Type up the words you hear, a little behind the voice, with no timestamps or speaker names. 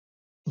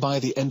By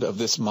the end of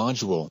this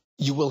module,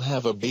 you will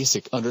have a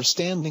basic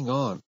understanding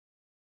on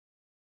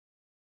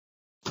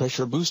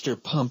pressure booster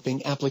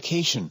pumping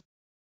application,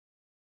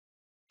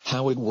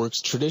 how it works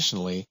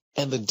traditionally,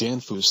 and the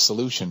Danfoss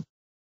solution.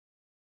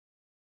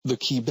 The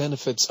key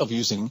benefits of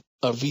using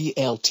a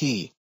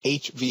VLT,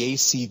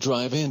 HVAC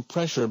drive-in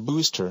pressure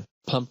booster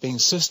pumping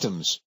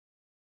systems.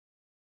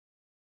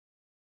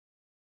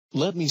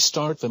 Let me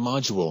start the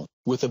module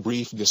with a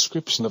brief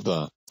description of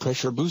the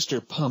pressure booster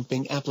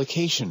pumping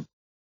application.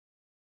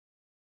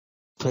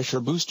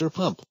 Pressure booster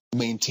pump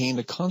maintain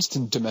a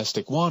constant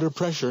domestic water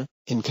pressure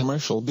in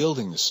commercial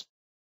buildings.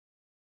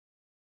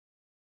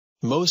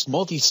 Most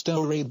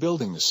multi-story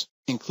buildings,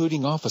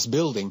 including office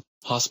building,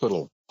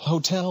 hospital,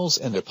 hotels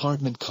and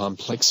apartment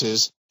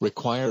complexes,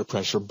 require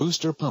pressure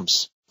booster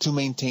pumps to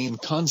maintain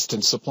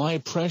constant supply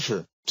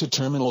pressure to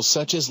terminals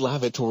such as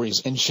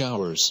lavatories and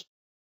showers.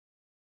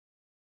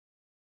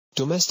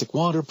 Domestic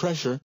water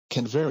pressure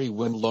can vary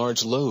when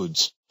large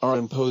loads are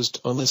imposed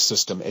on the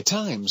system at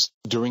times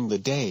during the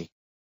day.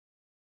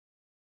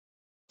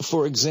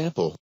 For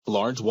example,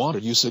 large water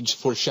usage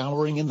for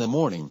showering in the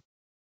morning.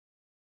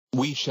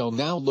 We shall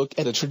now look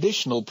at a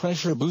traditional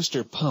pressure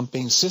booster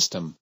pumping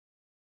system.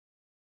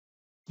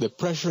 The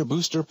pressure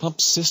booster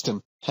pump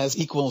system has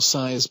equal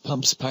size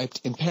pumps piped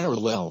in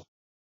parallel.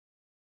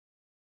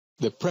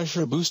 The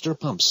pressure booster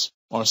pumps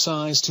are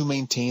sized to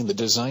maintain the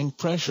design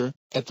pressure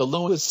at the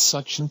lowest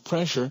suction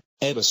pressure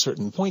at a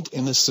certain point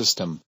in the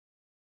system.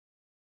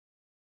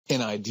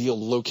 An ideal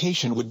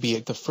location would be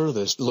at the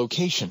furthest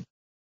location.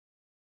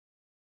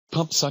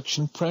 Pump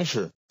suction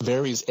pressure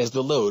varies as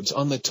the loads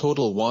on the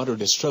total water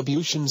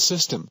distribution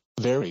system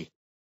vary.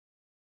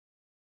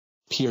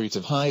 Periods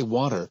of high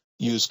water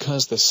use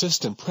cause the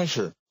system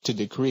pressure to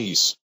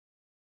decrease.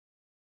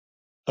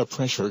 A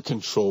pressure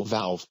control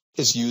valve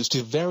is used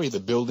to vary the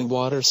building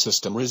water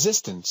system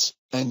resistance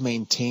and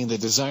maintain the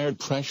desired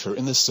pressure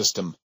in the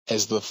system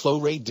as the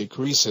flow rate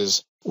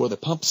decreases or the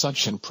pump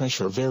suction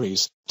pressure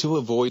varies to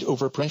avoid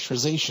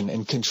overpressurization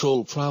and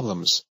control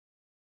problems.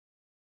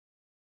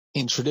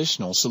 In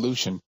traditional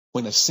solution,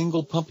 when a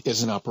single pump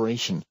is in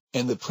operation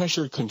and the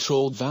pressure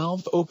controlled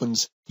valve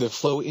opens, the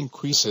flow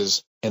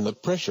increases and the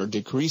pressure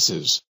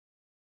decreases.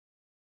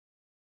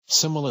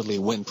 Similarly,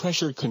 when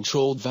pressure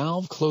controlled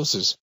valve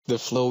closes, the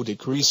flow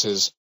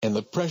decreases and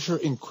the pressure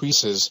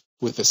increases,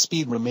 with the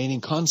speed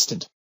remaining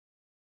constant.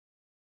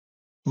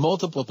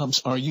 Multiple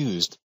pumps are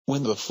used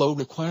when the flow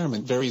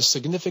requirement varies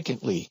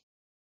significantly.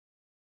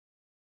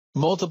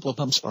 Multiple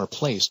pumps are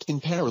placed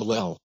in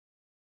parallel.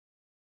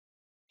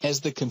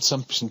 As the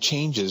consumption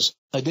changes,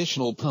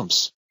 additional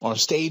pumps are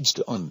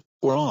staged on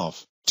or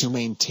off to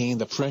maintain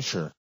the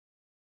pressure.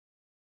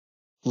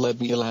 Let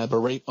me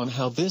elaborate on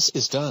how this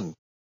is done.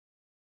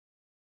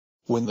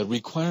 When the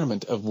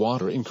requirement of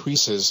water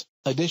increases,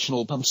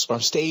 additional pumps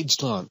are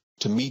staged on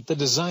to meet the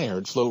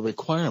desired flow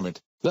requirement,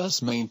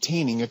 thus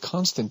maintaining a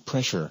constant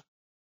pressure.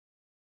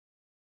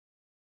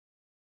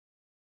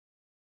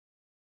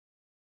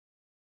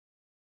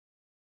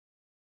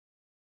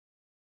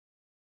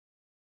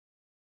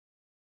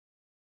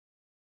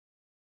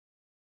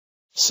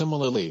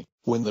 Similarly,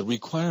 when the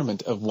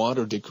requirement of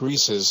water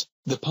decreases,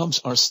 the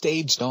pumps are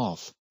staged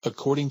off,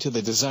 according to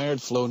the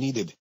desired flow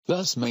needed,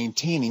 thus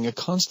maintaining a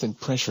constant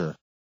pressure.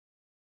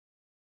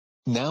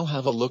 Now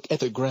have a look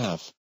at the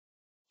graph.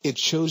 It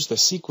shows the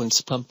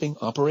sequence pumping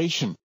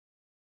operation.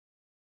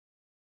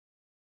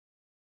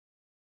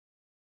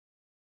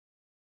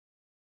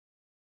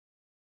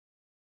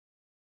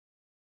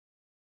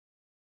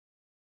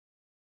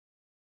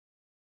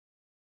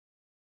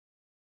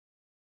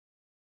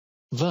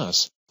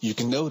 Thus, you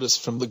can notice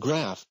from the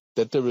graph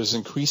that there is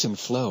increase in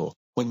flow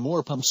when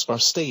more pumps are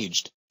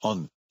staged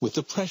on, with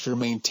the pressure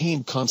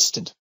maintained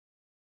constant.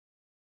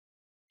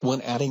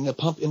 When adding a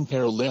pump in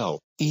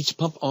parallel, each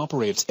pump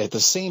operates at the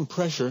same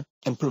pressure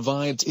and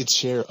provides its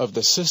share of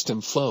the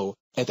system flow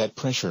at that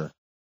pressure.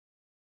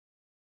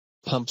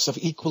 Pumps of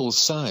equal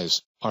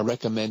size are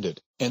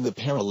recommended, and the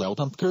parallel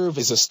pump curve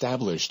is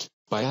established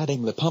by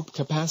adding the pump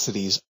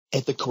capacities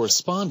at the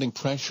corresponding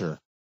pressure.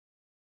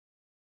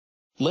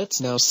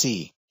 Let's now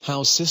see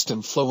how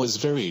system flow is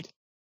varied.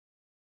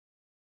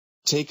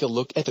 Take a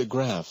look at the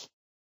graph.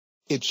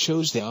 It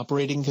shows the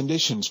operating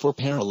conditions for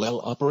parallel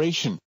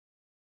operation.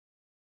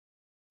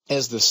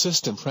 As the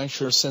system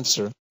pressure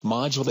sensor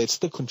modulates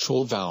the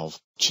control valve,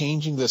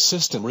 changing the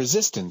system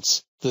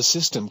resistance, the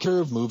system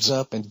curve moves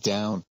up and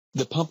down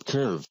the pump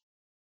curve.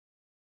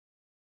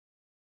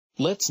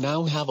 Let's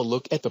now have a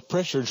look at the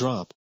pressure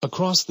drop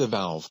across the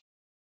valve.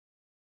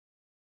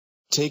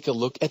 Take a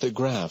look at the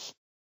graph.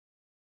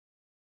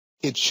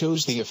 It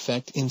shows the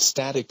effect in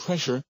static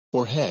pressure,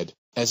 or head,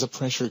 as a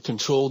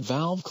pressure-controlled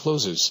valve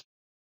closes.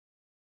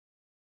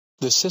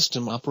 The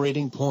system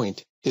operating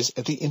point is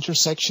at the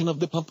intersection of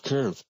the pump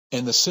curve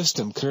and the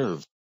system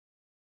curve.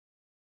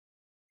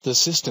 The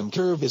system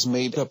curve is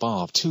made up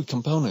of two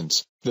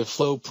components, the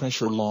flow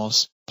pressure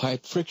loss,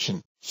 pipe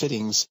friction,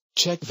 fittings,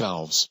 check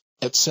valves,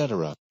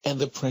 etc., and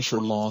the pressure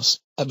loss,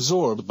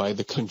 absorbed by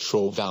the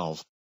control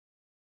valve.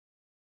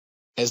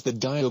 As the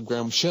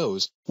diagram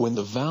shows, when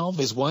the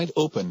valve is wide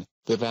open,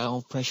 the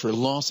valve pressure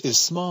loss is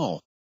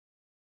small.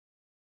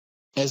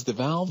 As the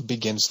valve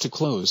begins to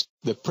close,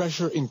 the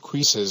pressure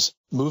increases,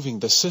 moving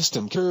the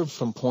system curve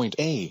from point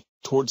A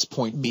towards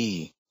point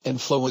B,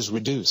 and flow is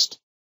reduced.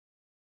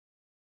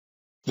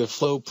 The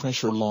flow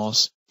pressure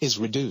loss is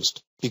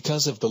reduced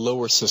because of the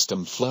lower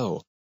system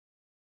flow.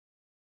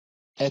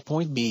 At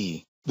point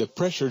B, the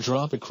pressure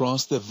drop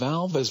across the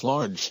valve is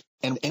large,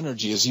 and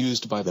energy is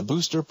used by the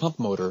booster pump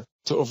motor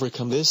to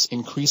overcome this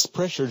increased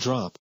pressure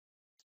drop.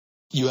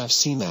 You have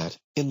seen that,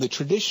 in the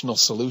traditional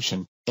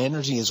solution,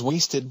 energy is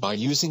wasted by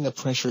using a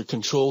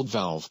pressure-controlled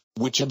valve,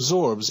 which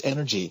absorbs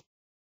energy.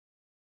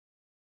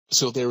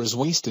 So there is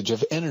wastage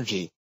of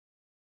energy.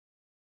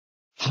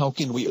 How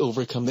can we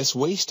overcome this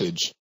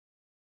wastage?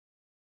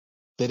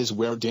 That is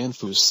where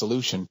Danfoss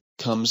solution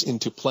comes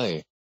into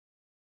play.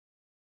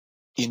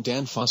 In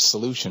Danfoss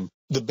solution,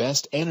 the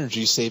best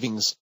energy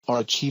savings are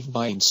achieved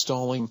by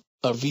installing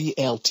a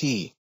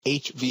VLT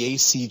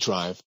HVAC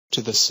drive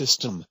to the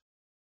system.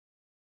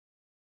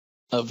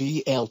 A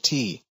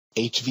VLT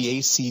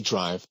HVAC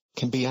drive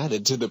can be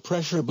added to the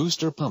pressure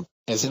booster pump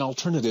as an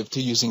alternative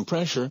to using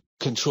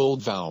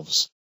pressure-controlled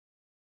valves.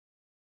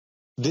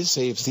 This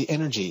saves the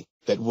energy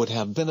that would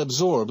have been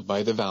absorbed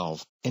by the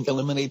valve and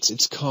eliminates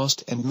its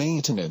cost and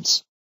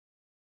maintenance.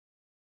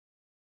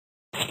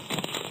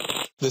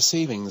 The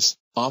savings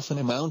often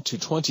amount to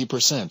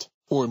 20%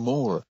 or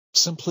more,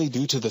 simply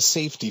due to the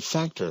safety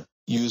factor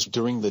used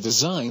during the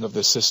design of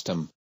the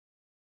system.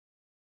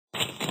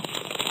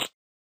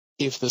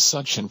 If the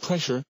suction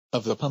pressure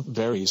of the pump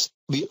varies,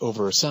 the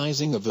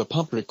oversizing of the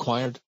pump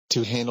required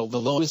to handle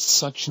the lowest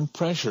suction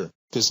pressure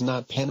does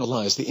not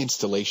penalize the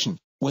installation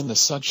when the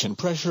suction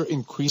pressure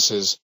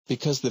increases,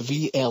 because the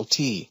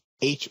VLT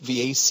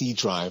HVAC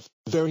drive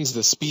varies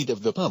the speed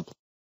of the pump.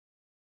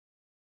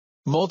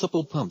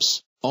 Multiple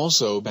pumps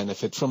also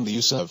benefit from the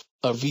use of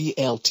a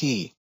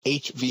VLT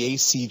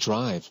HVAC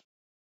drive.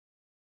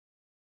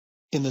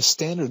 In the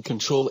standard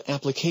control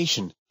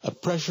application, a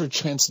pressure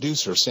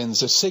transducer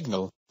sends a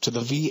signal to the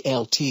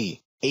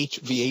VLT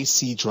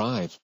HVAC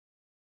drive.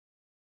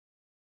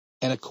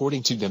 And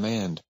according to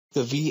demand,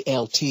 the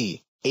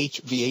VLT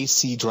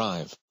HVAC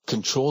drive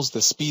controls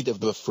the speed of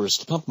the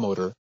first pump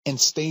motor,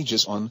 and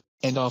stages on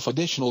and off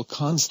additional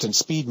constant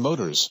speed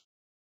motors.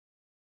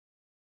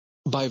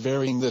 By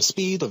varying the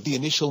speed of the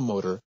initial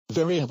motor,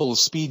 variable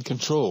speed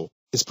control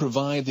is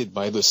provided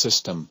by the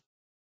system.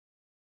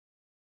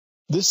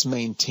 This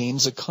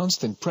maintains a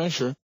constant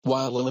pressure,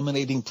 while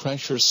eliminating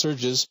pressure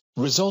surges,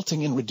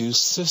 resulting in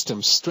reduced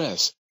system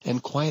stress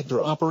and quieter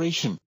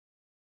operation.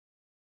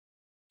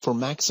 For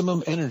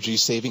maximum energy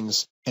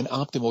savings and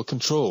optimal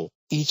control,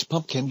 each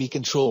pump can be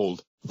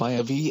controlled by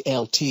a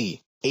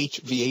VLT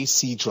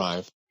HVAC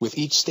drive, with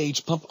each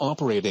stage pump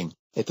operating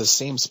at the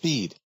same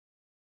speed.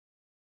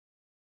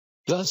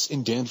 Thus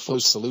in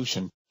Danfoss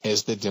solution,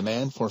 as the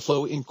demand for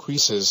flow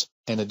increases,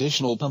 and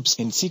additional pumps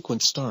in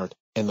sequence start,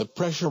 and the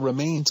pressure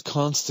remains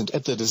constant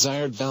at the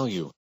desired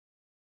value.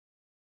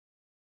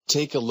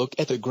 Take a look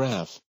at the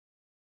graph.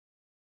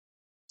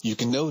 You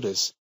can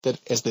notice that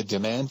as the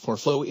demand for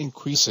flow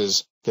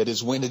increases, that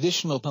is when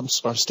additional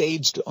pumps are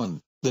staged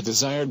on, the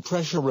desired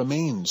pressure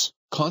remains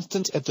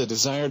constant at the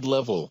desired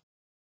level.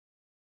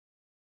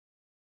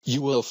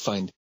 You will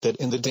find that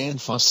in the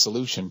Danfoss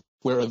solution,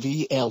 where a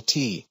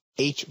VLT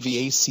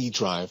HVAC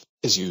drive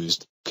is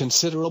used,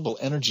 considerable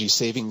energy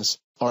savings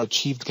are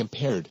achieved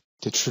compared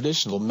to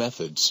traditional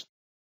methods.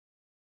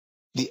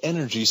 The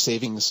energy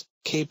savings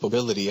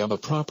capability of a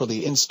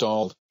properly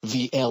installed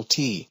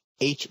VLT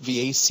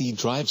HVAC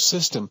drive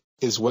system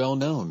is well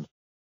known.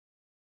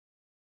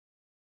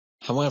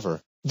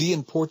 However, the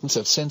importance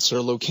of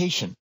sensor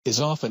location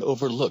is often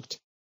overlooked.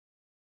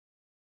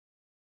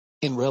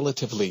 In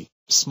relatively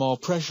small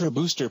pressure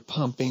booster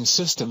pumping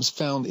systems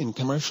found in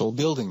commercial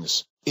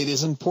buildings, it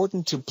is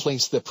important to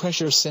place the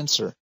pressure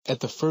sensor at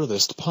the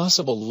furthest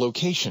possible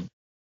location.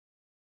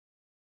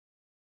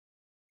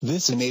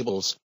 This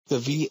enables the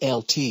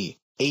VLT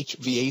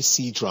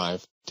HVAC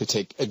drive to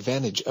take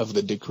advantage of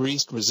the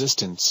decreased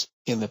resistance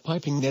in the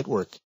piping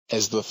network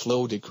as the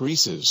flow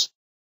decreases.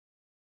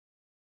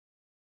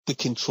 The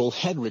control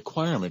head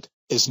requirement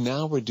is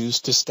now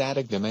reduced to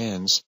static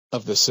demands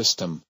of the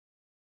system.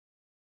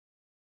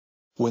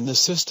 When the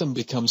system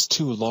becomes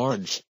too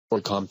large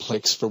or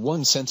complex for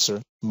one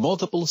sensor,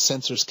 multiple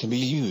sensors can be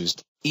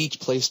used,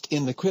 each placed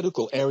in the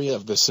critical area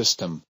of the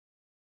system.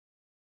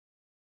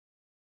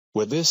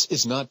 Where this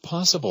is not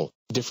possible,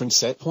 different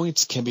set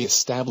points can be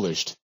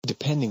established,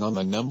 depending on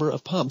the number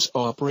of pumps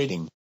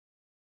operating.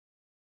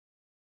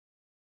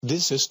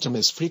 This system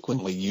is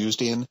frequently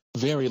used in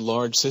very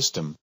large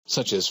systems,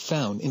 such as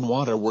found in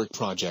waterwork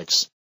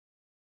projects.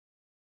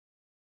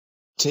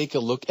 Take a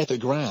look at the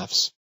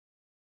graphs.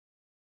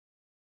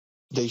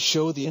 They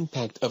show the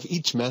impact of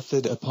each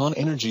method upon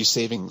energy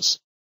savings.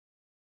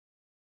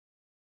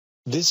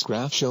 This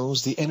graph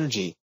shows the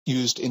energy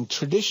used in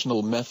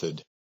traditional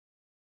method.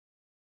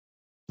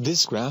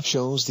 This graph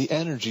shows the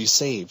energy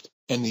saved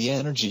and the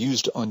energy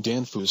used on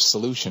Danfoss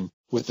solution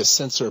with the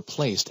sensor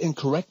placed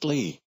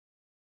incorrectly.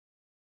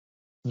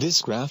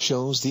 This graph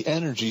shows the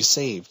energy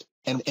saved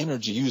and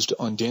energy used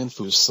on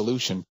Danfoss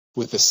solution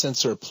with the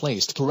sensor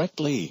placed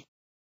correctly.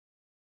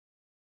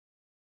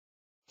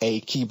 A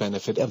key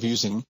benefit of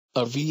using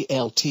a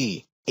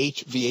VLT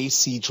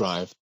HVAC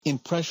drive in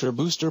pressure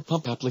booster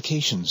pump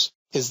applications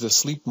is the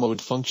sleep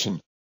mode function.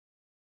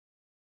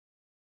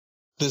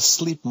 The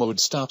sleep mode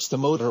stops the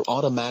motor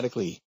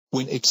automatically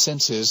when it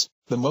senses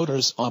the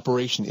motor's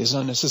operation is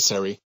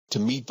unnecessary to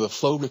meet the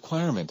flow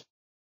requirement.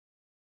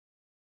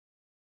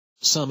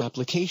 Some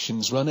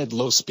applications run at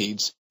low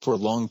speeds for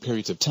long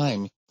periods of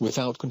time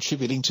without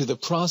contributing to the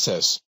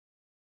process.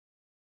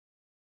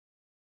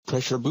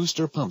 Pressure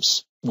booster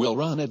pumps will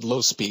run at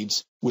low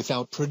speeds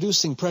without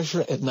producing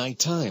pressure at night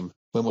time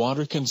when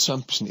water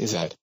consumption is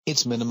at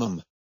its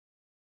minimum.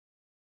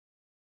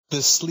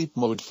 The sleep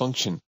mode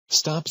function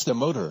stops the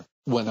motor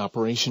when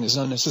operation is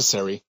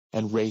unnecessary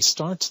and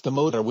restarts the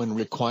motor when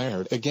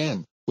required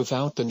again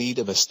without the need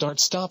of a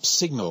start-stop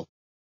signal.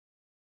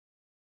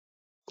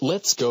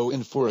 Let's go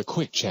in for a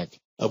quick check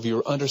of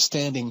your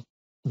understanding.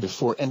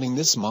 Before ending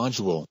this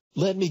module,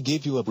 let me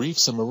give you a brief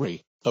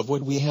summary of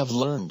what we have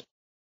learned.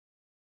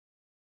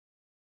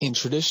 In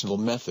traditional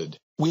method,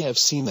 we have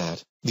seen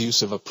that the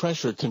use of a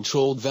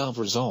pressure-controlled valve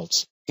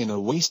results in a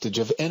wastage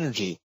of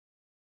energy.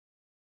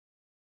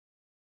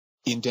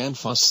 In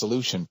Danfoss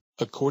solution,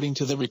 according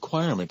to the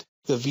requirement,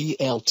 the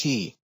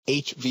VLT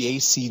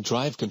HVAC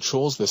drive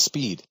controls the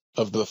speed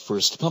of the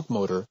first pump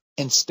motor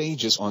and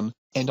stages on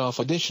and off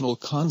additional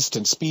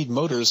constant speed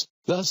motors,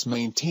 thus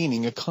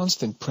maintaining a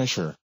constant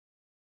pressure.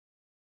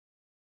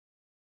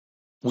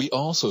 We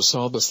also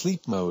saw the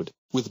sleep mode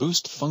with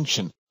boost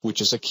function,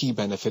 which is a key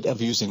benefit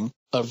of using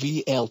a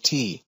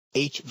VLT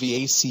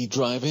HVAC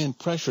drive-in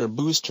pressure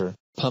booster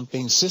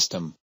pumping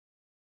system.